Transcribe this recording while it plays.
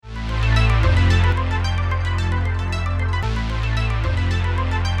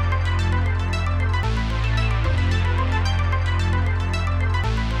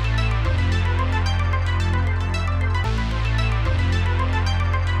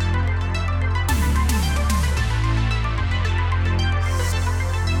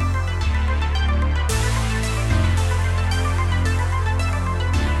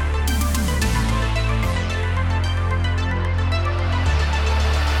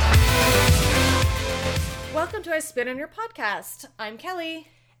welcome to I Spit on Your Podcast. I'm Kelly.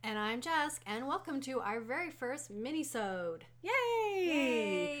 And I'm Jess, and welcome to our very first mini-sode. Yay!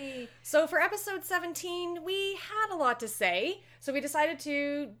 Yay! So for episode 17, we had a lot to say, so we decided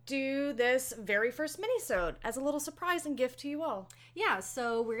to do this very first mini-sode as a little surprise and gift to you all. Yeah,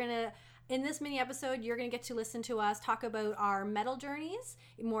 so we're gonna, in this mini episode, you're gonna get to listen to us talk about our metal journeys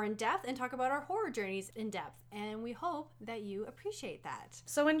more in depth and talk about our horror journeys in depth. And we hope that you appreciate that.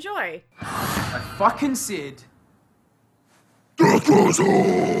 So enjoy. I fucking said...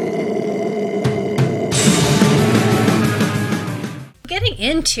 Getting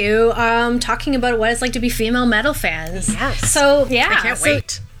into talking about what it's like to be female metal fans. Yes. So yeah, I can't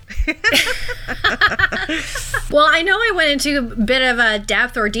wait. Well, I know I went into a bit of a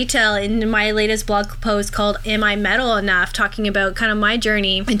depth or detail in my latest blog post called Am I Metal Enough? Talking about kind of my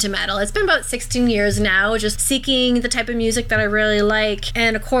journey into metal. It's been about 16 years now, just seeking the type of music that I really like.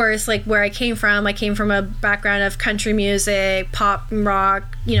 And of course, like where I came from a background of country music, pop and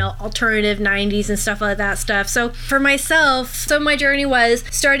rock, you know, alternative 90s and stuff like that stuff. So for myself, so my journey was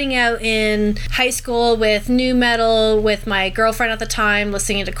starting out in high school with new metal with my girlfriend at the time,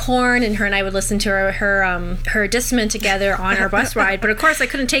 listening to Korn, and her and I would listen to her Discman together on our bus ride. But of course, I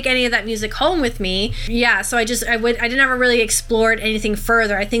couldn't take any of that music home with me. Yeah, so I didn't ever really explored anything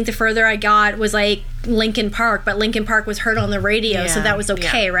further. I think the further I got was like Linkin Park, but Linkin Park was heard on the radio, so that was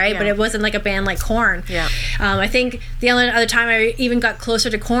okay, right? Yeah. But it wasn't like a band like Korn. Yeah. I think the only other time I even got closer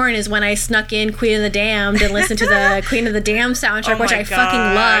to Korn is when I snuck in Queen of the Damned and listened to the Queen of the Damned soundtrack, which I fucking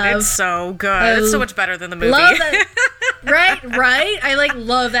love. It's so good. It's so much better than the movie. Love it. Right? I like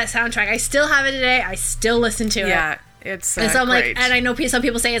love that soundtrack. I still have it today. I still listen to it. Yeah. It's and so I'm great. like, and I know some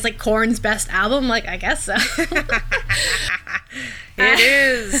people say it's like Korn's best album. Like, I guess so. It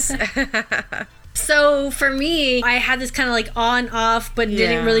is. So for me, I had this kind of like on-off, but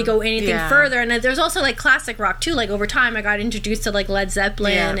didn't really go anything further. And there's also like classic rock too. Like over time, I got introduced to like Led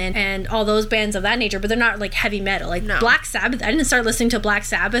Zeppelin and all those bands of that nature, but they're not like heavy metal. Like Black Sabbath, I didn't start listening to Black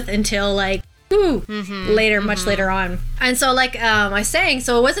Sabbath until like much later on. And so like I was saying,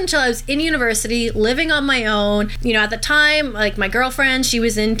 so it wasn't until I was in university living on my own, you know, at the time, like my girlfriend, she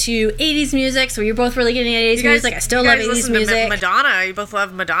was into 80s music, so we were both really getting into 80s music. I still love 80s music. Madonna, you both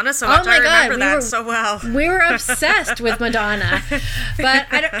love Madonna so much. I remember that so well. We were obsessed with Madonna. But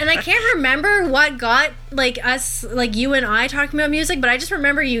I can't remember what got like us, like you and I talking about music, but I just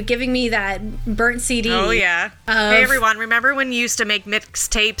remember you giving me that burnt CD. Oh yeah. Hey everyone, remember when you used to make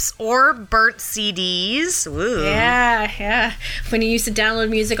mixtapes or burnt CDs? Ooh. Yeah. When you used to download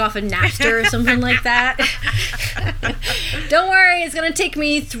music off of Napster or something like that. Don't worry, it's gonna take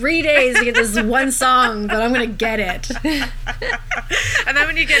me 3 days to get this one song, but I'm gonna get it. And then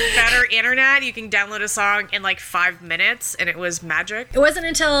when you get better internet, you can download a song in like 5 minutes, and it was magic. It wasn't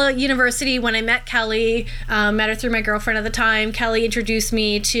until university when I met Kelly, met her through my girlfriend at the time. Kelly introduced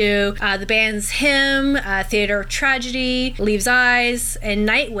me to the bands Him, Theater of Tragedy, Leaves Eyes, and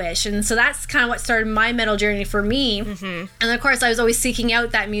Nightwish, and so that's kind of what started my metal journey for me. And of course, I was always seeking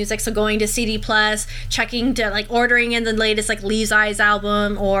out that music, so going to CD Plus, checking to like ordering in the latest like Leaves Eyes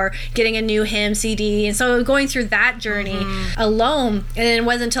album or getting a new Him CD, and so going through that journey alone. And it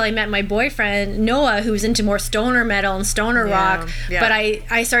wasn't until I met my boyfriend Noah, who was into more stoner metal and stoner rock, but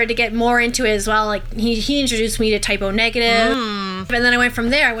I started to get more into it as well. Like he introduced me to Type O Negative, and then I went from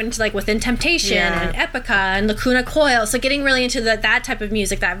there. I went into like Within Temptation and Epica and Lacuna Coil, so getting really into that type of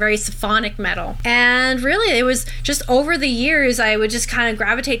music, that very symphonic metal. And really it was just over the years I would just kind of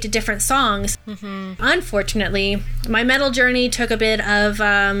gravitate to different songs. Unfortunately, my metal journey took a bit of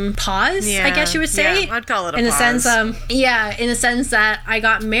pause, I guess you would say. I'd call it a in pause. In the sense that I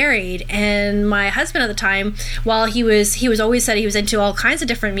got married, and my husband at the time, while he was always said he was into all kinds of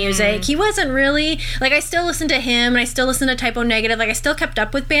different music, he wasn't really like, I still listened to him and I still listened to Type O Negative, like I still kept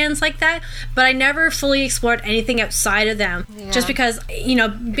up with bands like that, but I never fully explored anything outside of them, just because, you know,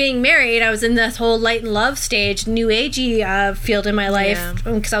 being married, I was in this whole light and love stage, new agey field in my life,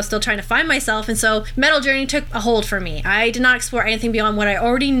 because I was still trying to find myself. And so metal journey took a hold for me. I did not explore anything beyond what I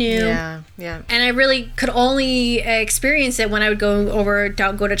already knew, and I really could only experience it when I would go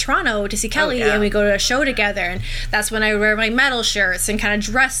to Toronto to see Kelly, and we go to a show together, and that's when I would wear my metal shirts and kind of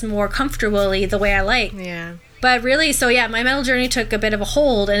dress more comfortably the way I like. But really, so yeah, my metal journey took a bit of a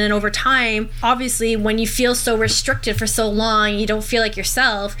hold, and then over time, obviously, when you feel so restricted for so long, you don't feel like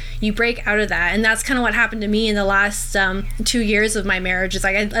yourself, you break out of that. And that's kind of what happened to me in the last 2 years of my marriage. It's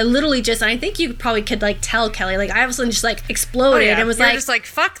like, I literally just, and I think you probably could like tell, Kelly, like I was just like exploded and was You're just like,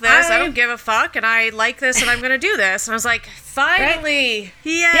 fuck this, I don't give a fuck, and I like this, and I'm gonna do this. And I was like, Finally.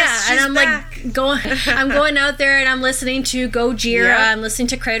 Yes. Yeah, and I'm back. I'm going out there and I'm listening to Gojira. Yep. I'm listening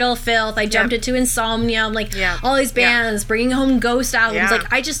to Cradle of Filth. I jumped into Insomnia. I'm like, Yep. all these bands, bringing home Ghost albums. Yeah.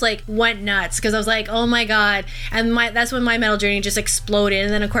 Like, I just like went nuts because I was like, oh my god. And that's when my metal journey just exploded.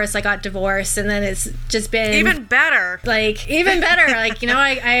 And then of course I got divorced, and then it's just been even better. Like, even better. Like, you know,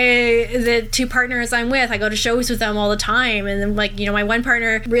 I the two partners I'm with, I go to shows with them all the time, and then, like, you know, my one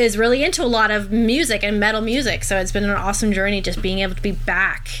partner is really into a lot of music and metal music, so it's been an awesome journey just being able to be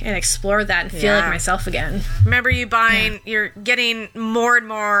back and explore that and feel like myself again. Remember you buying, you're getting more and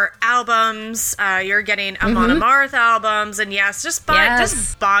more albums, you're getting Amon Amarth albums, and just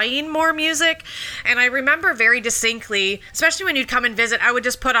buying more music. And I remember very distinctly, especially when you'd come and visit, I would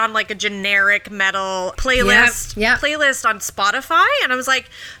just put on like a generic metal playlist on Spotify, and I was like,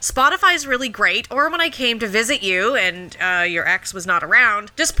 Spotify's really great. Or when I came to visit you and your ex was not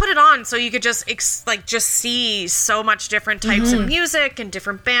around, just put it on so you could just just see so much different types of music and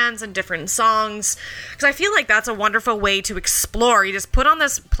different bands and different songs, because I feel like that's a wonderful way to explore. You just put on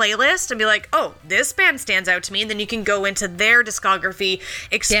this playlist and be like, oh, this band stands out to me, and then you can go into their discography,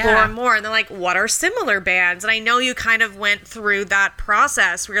 explore more, and then like, what are similar bands? And I know you kind of went through that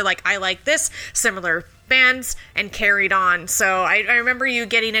process where you're like, I like this similar bands, and carried on. So I remember you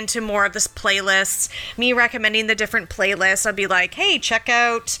getting into more of this playlist, me recommending the different playlists. I'd be like, hey, check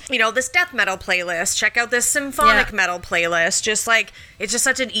out, this death metal playlist, check out this symphonic metal playlist. Just like, it's just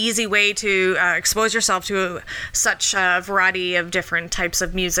such an easy way to expose yourself to such a variety of different types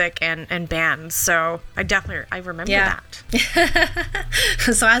of music and bands. So I remember that.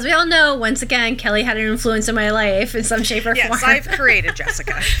 So as we all know, once again, Kelly had an influence in my life in some shape or form. Yes, I've created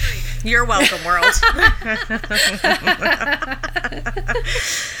Jessica. You're welcome, world.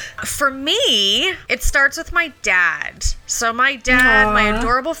 For me, it starts with my dad. So my dad, my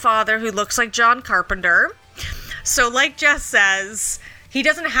adorable father, who looks like John Carpenter. So like Jess says, he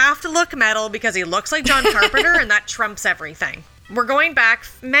doesn't have to look metal because he looks like John Carpenter, and that trumps everything. We're going back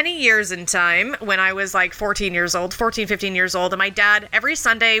many years in time when I was like 15 years old, and my dad every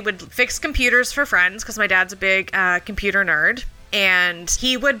Sunday would fix computers for friends, because my dad's a big computer nerd. And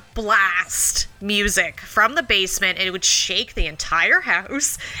he would blast music from the basement, and it would shake the entire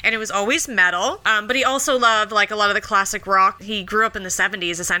house, and it was always metal. But he also loved like a lot of the classic rock. He grew up in the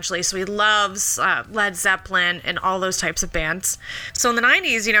 70s essentially, so he loves Led Zeppelin and all those types of bands. So in the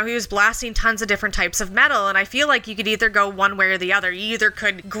 90s, he was blasting tons of different types of metal, and I feel like you could either go one way or the other. You either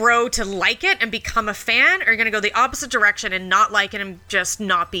could grow to like it and become a fan, or you're going to go the opposite direction and not like it and just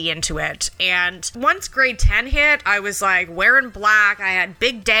not be into it. And once grade 10 hit, I was like wearing black. I had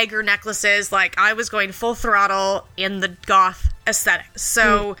big dagger necklaces. Like, I was going full throttle in the goth aesthetic.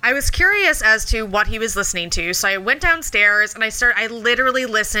 So I was curious as to what he was listening to. So I went downstairs and I literally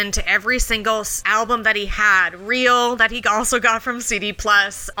listened to every single album that he had. Real, that he also got from CD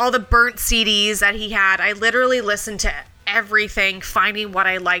Plus, all the burnt CDs that he had. I literally listened to everything, finding what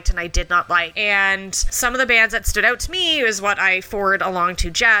I liked and I did not like. And some of the bands that stood out to me, is what I forward along to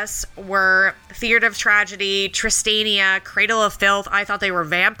Jess, were Theater of Tragedy, Tristania, Cradle of Filth. I thought they were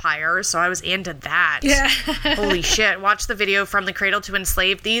vampires, so I was into that. Yeah. Holy shit. Watch the video from The Cradle to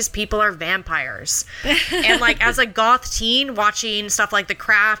Enslaved. These people are vampires. And like, as a goth teen, watching stuff like The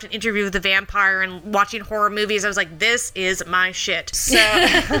Craft and Interview with the Vampire and watching horror movies, I was like, this is my shit. So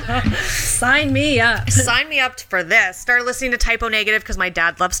sign me up. Sign me up for this. Started listening to Typo Negative because my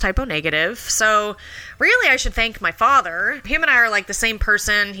dad loves Typo Negative. So really, I should thank my father. Him and I are like the same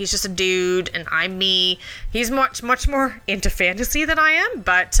person. He's just a dude, and I'm me. He's much more into fantasy than I am,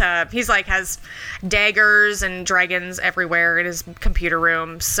 but he's like has daggers and dragons everywhere in his computer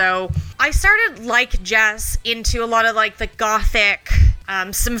room. So I started, like Jess, into a lot of like the gothic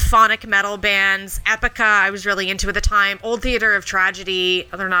symphonic metal bands. Epica, I was really into at the time. Old Theater of Tragedy,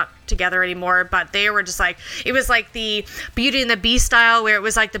 they're not together anymore, but they were just like, it was like the Beauty and the Beast style, where it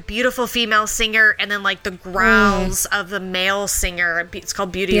was like the beautiful female singer and then like the growls of the male singer. It's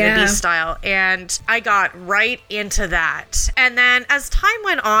called Beauty and the Beast style, and I got right into that. And then as time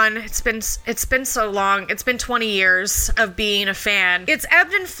went on, it's been so long, it's been 20 years of being a fan. It's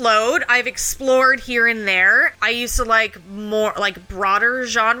ebbed and flowed. I've explored here and there. I used to like more like broader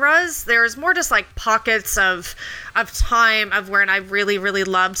genres. There's more just like pockets of time of when I really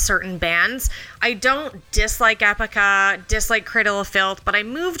loved certain bands. I don't dislike Epica, dislike Cradle of Filth, but I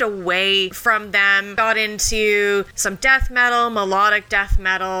moved away from them, got into some death metal, melodic death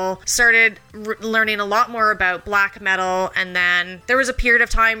metal, started learning a lot more about black metal, and then there was a period of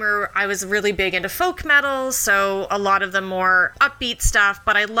time where I was really big into folk metal, so a lot of the more upbeat stuff,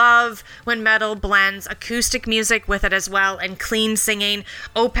 but I love when metal blends acoustic music with it as well, and clean singing.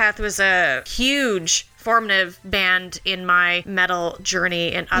 Opeth was a huge formative band in my metal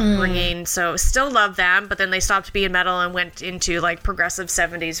journey and upbringing. So still love them, but then they stopped being metal and went into like progressive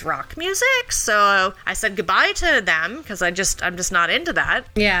 70s rock music. So I said goodbye to them because I'm just not into that.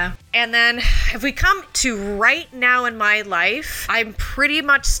 Yeah. And then if we come to right now in my life, I'm pretty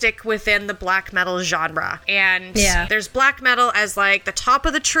much stick within the black metal genre. And there's black metal as like the top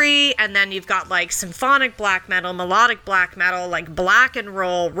of the tree, and then you've got like symphonic black metal, melodic black metal, like black and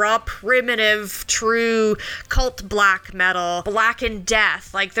roll, raw primitive, true cult black metal, black and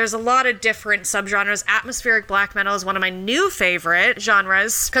death. Like there's a lot of different subgenres. Atmospheric black metal is one of my new favorite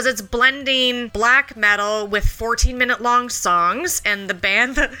genres because it's blending black metal with 14-minute long songs, and the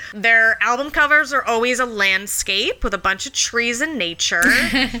band their album covers are always a landscape with a bunch of trees and nature.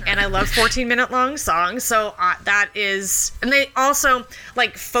 And I love 14-minute long songs. So that is, and they also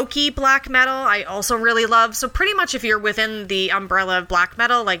like folky black metal I also really love. So pretty much if you're within the umbrella of black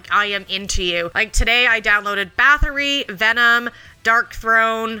metal, like I am into you. Like today I downloaded Bathory, Venom, Dark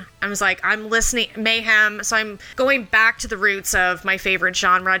Throne. I was like, I'm listening, Mayhem. So I'm going back to the roots of my favorite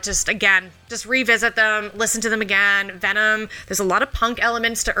genre. Just revisit them, listen to them again. Venom, there's a lot of punk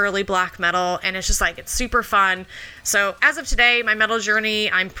elements to early black metal, and it's just like, it's super fun. So as of today, my metal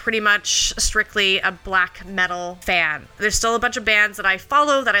journey, I'm pretty much strictly a black metal fan. There's still a bunch of bands that I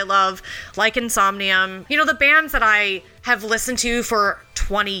follow that I love, like Insomnium. You know, the bands that I have listened to for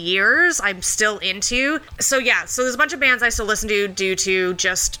 20 years, I'm still into. So yeah, so there's a bunch of bands I still listen to due to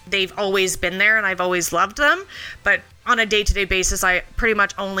just they've always been there and I've always loved them. But on a day-to-day basis, I pretty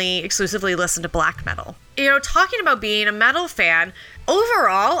much only exclusively listen to black metal. You know, talking about being a metal fan,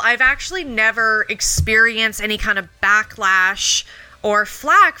 overall, I've actually never experienced any kind of backlash or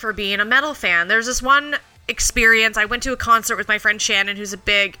flack for being a metal fan. There's this one experience. I went to a concert with my friend Shannon, who's a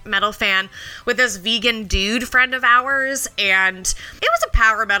big metal fan, with this vegan dude friend of ours, and it was a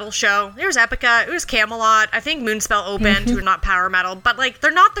power metal show. There was Epica, it was Camelot, I think Moonspell opened, who are not power metal, but like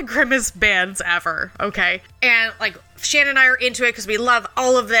they're not the grimmest bands ever, okay? And like Shannon and I are into it because we love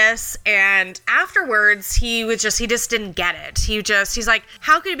all of this, and afterwards he just didn't get it. He's like,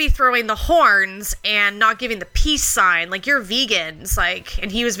 how could you be throwing the horns and not giving the peace sign? Like, you're vegans, like,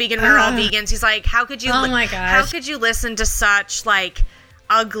 and he was vegan, we were all vegans. He's like, how could you how could you listen to such like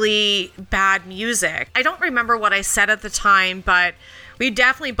ugly, bad music? I don't remember what I said at the time, but we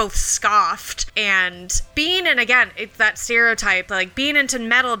definitely both scoffed. And again, it's that stereotype, like being into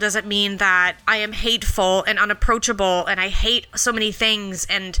metal doesn't mean that I am hateful and unapproachable and I hate so many things.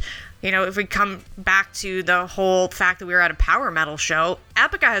 And, you know, if we come back to the whole fact that we were at a power metal show,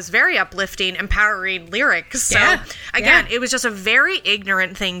 Epica has very uplifting, empowering lyrics. So again, it was just a very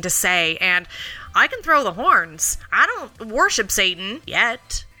ignorant thing to say. And I can throw the horns. I don't worship Satan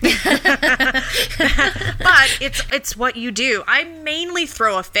yet. But it's what you do. I mainly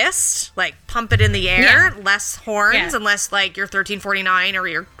throw a fist, like pump it in the air, less horns, unless like you're 1349 or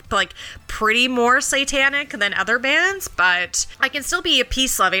you're like pretty more satanic than other bands. But I can still be a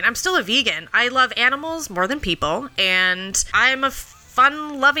peace loving. I'm still a vegan. I love animals more than people, and I'm a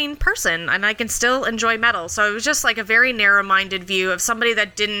fun-loving person, and I can still enjoy metal. So it was just like a very narrow-minded view of somebody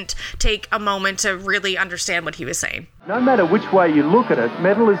that didn't take a moment to really understand what he was saying. No matter which way you look at it,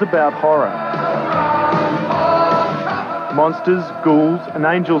 metal is about horror. Monsters, ghouls, and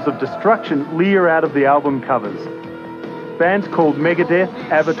angels of destruction leer out of the album covers. Bands called Megadeth,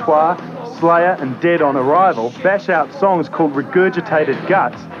 Abattoir, Slayer, and Dead on Arrival bash out songs called Regurgitated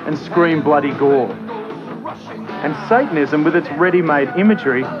Guts and scream bloody gore. And Satanism, with its ready-made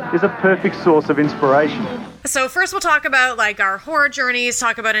imagery, is a perfect source of inspiration. So first we'll talk about like our horror journeys,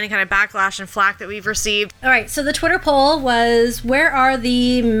 talk about any kind of backlash and flack that we've received. All right, so the Twitter poll was, where are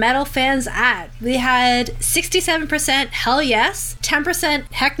the metal fans at? We had 67% hell yes,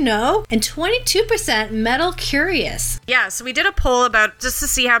 10% heck no, and 22% metal curious. Yeah, so we did a poll about just to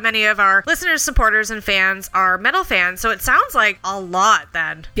see how many of our listeners, supporters, and fans are metal fans. So it sounds like a lot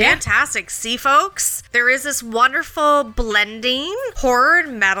then. Yeah. Fantastic. See, folks, there is this wonderful blending horror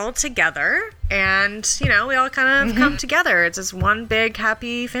and metal together. And, you know, we all kind of come together. It's this one big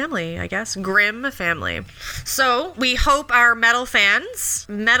happy family, I guess. Grim family. So we hope our metal fans,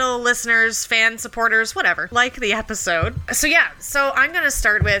 metal listeners, fan supporters, whatever, like the episode. So yeah, so I'm going to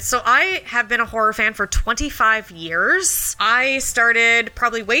start with, so I have been a horror fan for 25 years. I started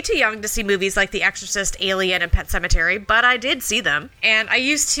probably way too young to see movies like The Exorcist, Alien, and Pet Sematary, but I did see them. And I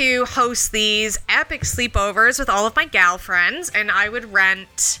used to host these epic sleepovers with all of my gal friends, and I would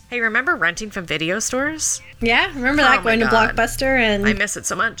rent, hey, remember renting from video stores? Yeah, remember that, going to Blockbuster, and I miss it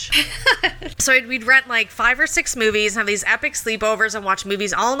so much. So we'd rent like 5 or 6 movies and have these epic sleepovers and watch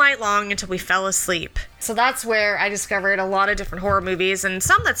movies all night long until we fell asleep. So that's where I discovered a lot of different horror movies, and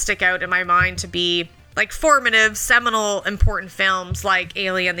some that stick out in my mind to be like formative, seminal, important films like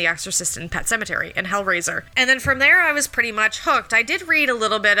Alien, The Exorcist, and Pet Sematary, and Hellraiser. And then from there, I was pretty much hooked. I did read a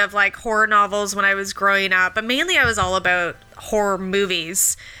little bit of like horror novels when I was growing up, but mainly I was all about horror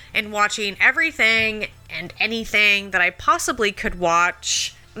movies and watching everything and anything that I possibly could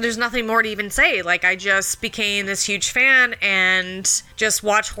watch. There's nothing more to even say. Like, I just became this huge fan and just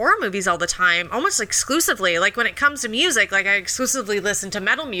watch horror movies all the time, almost exclusively. Like, when it comes to music, like, I exclusively listen to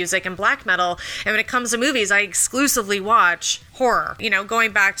metal music and black metal. And when it comes to movies, I exclusively watch horror. You know,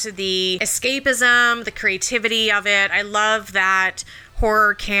 going back to the escapism, the creativity of it. I love that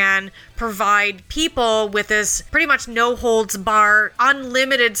horror can provide people with this pretty much no holds bar,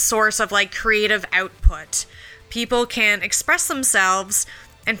 unlimited source of, like, creative output. People can express themselves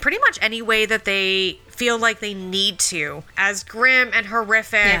in pretty much any way that they feel like they need to, as grim and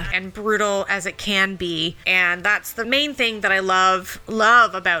horrific and brutal as it can be. And that's the main thing that I love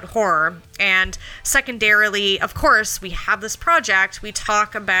about horror. And secondarily, of course, we have this project. We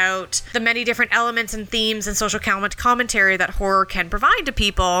talk about the many different elements and themes and social commentary that horror can provide to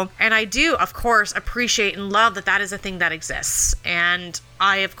people. And I do, of course, appreciate and love that that is a thing that exists. And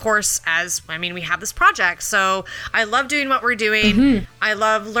I, of course, we have this project, so I love doing what we're doing. Mm-hmm. I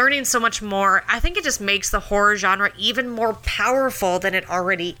love learning so much more. I think it just makes the horror genre even more powerful than it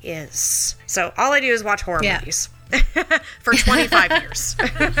already is. So all I do is watch horror movies for 25 years.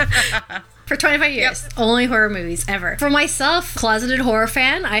 For 25 years. Yep. Only horror movies ever. For myself, closeted horror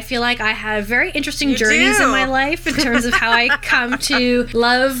fan, I feel like I have very interesting journeys in my life in terms of how I come to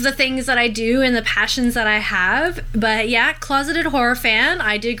love the things that I do and the passions that I have. But yeah, closeted horror fan.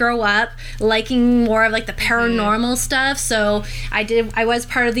 I did grow up liking more of like the paranormal stuff. So I was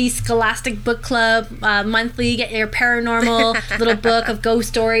part of the Scholastic Book Club monthly, get your paranormal little book of ghost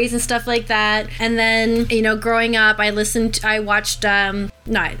stories and stuff like that. And then, growing up, I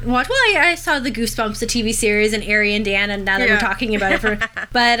saw the Goosebumps, the TV series, and Ari and Dan, and now that we're talking about it.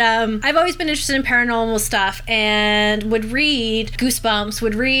 But I've always been interested in paranormal stuff and would read Goosebumps,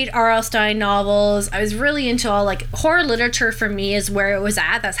 would read R.L. Stine novels. I was really into all, like, horror literature for me is where it was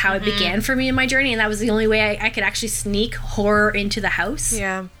at. That's how it began for me in my journey, and that was the only way I could actually sneak horror into the house.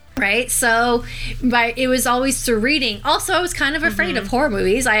 Yeah. Right? So, but it was always through reading. Also, I was kind of afraid of horror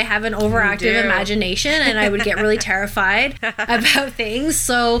movies. I have an overactive imagination, and I would get really terrified about things.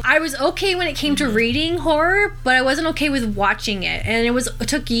 So, I was okay when it came to reading horror, but I wasn't okay with watching it. And it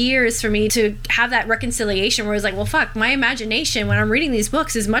took years for me to have that reconciliation where I was like, well, fuck, my imagination when I'm reading these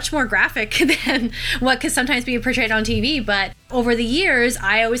books is much more graphic than what could sometimes be portrayed on TV. But over the years,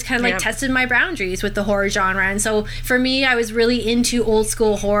 I always kind of tested my boundaries with the horror genre. And so for me, I was really into old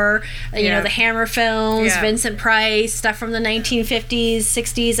school horror, the Hammer films, Vincent Price, stuff from the 1950s,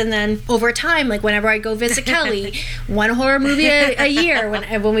 60s. And then over time, like whenever I go visit Kelly, one horror movie a year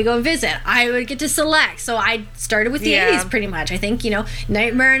when we go visit, I would get to select. So I started with the 80s pretty much. I think,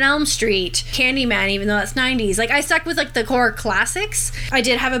 Nightmare on Elm Street, Candyman, even though that's 90s. Like I stuck with like the horror classics. I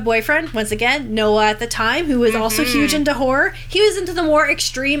did have a boyfriend, once again, Noah at the time, who was also huge into horror. He was into the more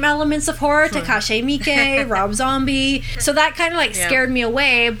extreme elements of horror, Takashi Miike, Rob Zombie. So that kind of scared me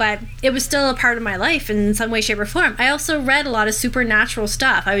away, but it was still a part of my life in some way, shape, or form. I also read a lot of supernatural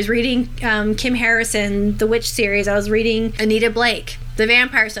stuff. I was reading Kim Harrison, the Witch series. I was reading Anita Blake, the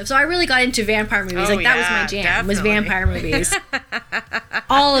vampire stuff. So I really got into vampire movies. That was my jam, was vampire movies.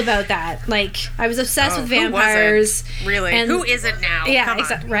 All about that. Like, I was obsessed with vampires. Really? And who isn't now? Yeah,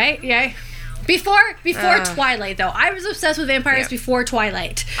 exactly. Right? Yeah. Before Twilight, though. I was obsessed with vampires before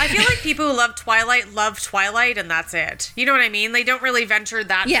Twilight. I feel like people who love Twilight, and that's it. You know what I mean? They don't really venture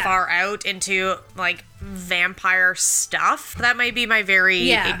that far out into, like, vampire stuff. That might be my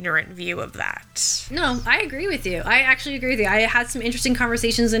very ignorant view of that. No, I agree with you. I actually agree with you. I had some interesting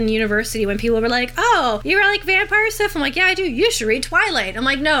conversations in university when people were like, oh, you like vampire stuff? I'm like, yeah, I do. You should read Twilight. I'm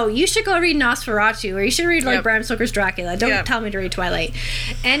like, no, you should go read Nosferatu, or you should read Bram Stoker's Dracula. Don't tell me to read Twilight.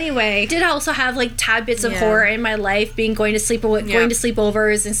 Anyway, did also have like tad bits of horror in my life, going to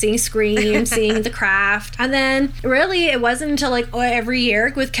sleepovers and seeing Scream, seeing The Craft. And then really it wasn't until like every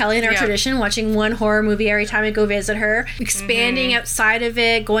year with Kelly and our tradition, watching one horror movie every time I go visit her, expanding outside of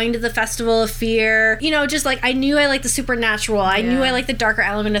it, going to the Festival of Fear, just like I knew I liked the supernatural, I knew I liked the darker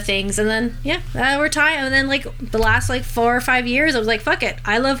element of things. And then over time, and then like the last like 4 or 5 years, I was like, fuck it,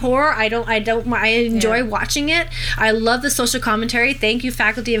 I love horror. I enjoy watching it. I love the social commentary. Thank you,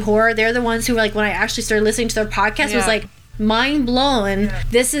 Faculty of Horror. They're the ones who, like, when I actually started listening to their podcast, was like, mind blown.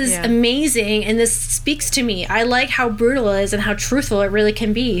 This is amazing, and this speaks to me. I like how brutal it is and how truthful it really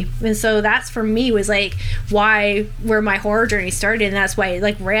can be. And so that's, for me, was like where my horror journey started, and that's why it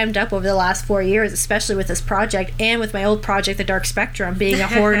like ramped up over the last 4 years, especially with this project and with my old project, The Dark Spectrum, being a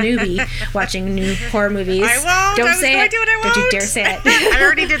horror newbie, watching new horror movies. I won't. Don't say it. Don't you dare say it. I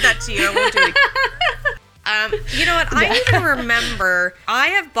already did that to you. I won't do it. You know what? I even remember I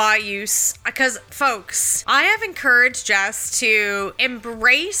have bought you, because folks, I have encouraged Jess to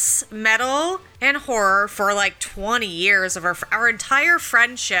embrace metal and horror for like 20 years of our entire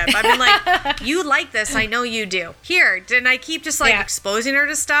friendship. I've been like, you like this, I know you do. Here, and I keep just like exposing her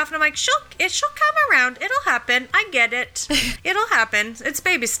to stuff, and I'm like, she'll come around. It'll happen. I get it. It'll happen. It's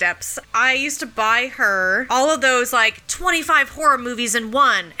baby steps. I used to buy her all of those like 25 horror movies in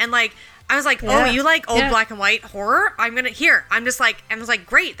one, and like, I was like, oh, you like old black and white horror? I was like,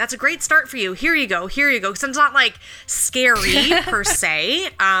 great. That's a great start for you. Here you go. Because it's not like scary per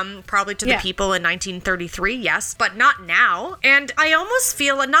se. Probably to the people in 1933, yes, but not now. And I almost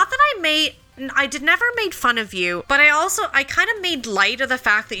feel, not that I never made fun of you, but I kind of made light of the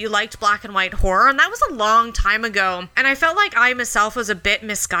fact that you liked black and white horror, and that was a long time ago. And I felt like I myself was a bit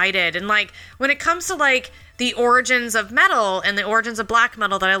misguided. And like, when it comes to like the origins of metal and the origins of black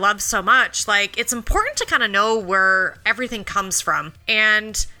metal that I love so much, like, it's important to kind of know where everything comes from.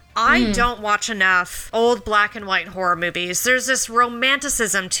 And I don't watch enough old black and white horror movies. There's this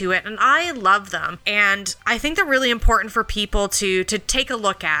romanticism to it, and I love them. And I think they're really important for people to take a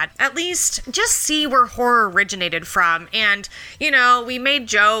look at least just see where horror originated from. And, you know, we made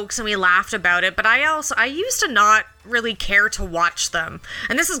jokes and we laughed about it, but I used to not really care to watch them.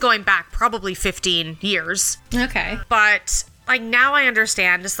 And this is going back probably 15 years. Okay. But like, now I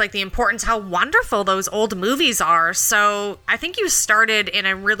understand just like the importance, how wonderful those old movies are. So I think you started in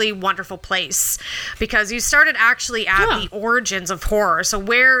a really wonderful place, because you started actually at the origins of horror. So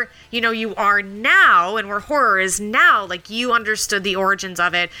where, you know, you are now and where horror is now, like, you understood the origins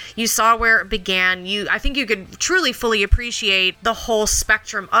of it. You saw where it began. I think you could truly fully appreciate the whole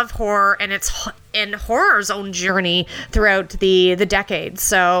spectrum of horror and horror's own journey throughout the decades.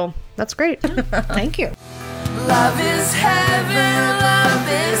 So that's great. Thank you. Love is heaven, love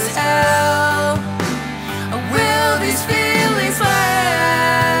is hell. Will these feelings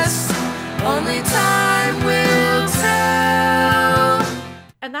last? Only time will tell.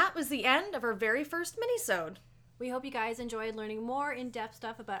 And that was the end of our very first minisode. We hope you guys enjoyed learning more in-depth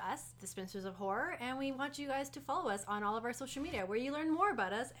stuff about us, the Spinsters of Horror, and we want you guys to follow us on all of our social media, where you learn more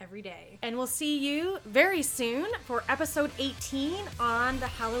about us every day. And we'll see you very soon for episode 18 on the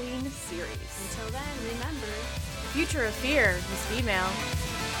Halloween series. Until then, remember, Future of Fear is female.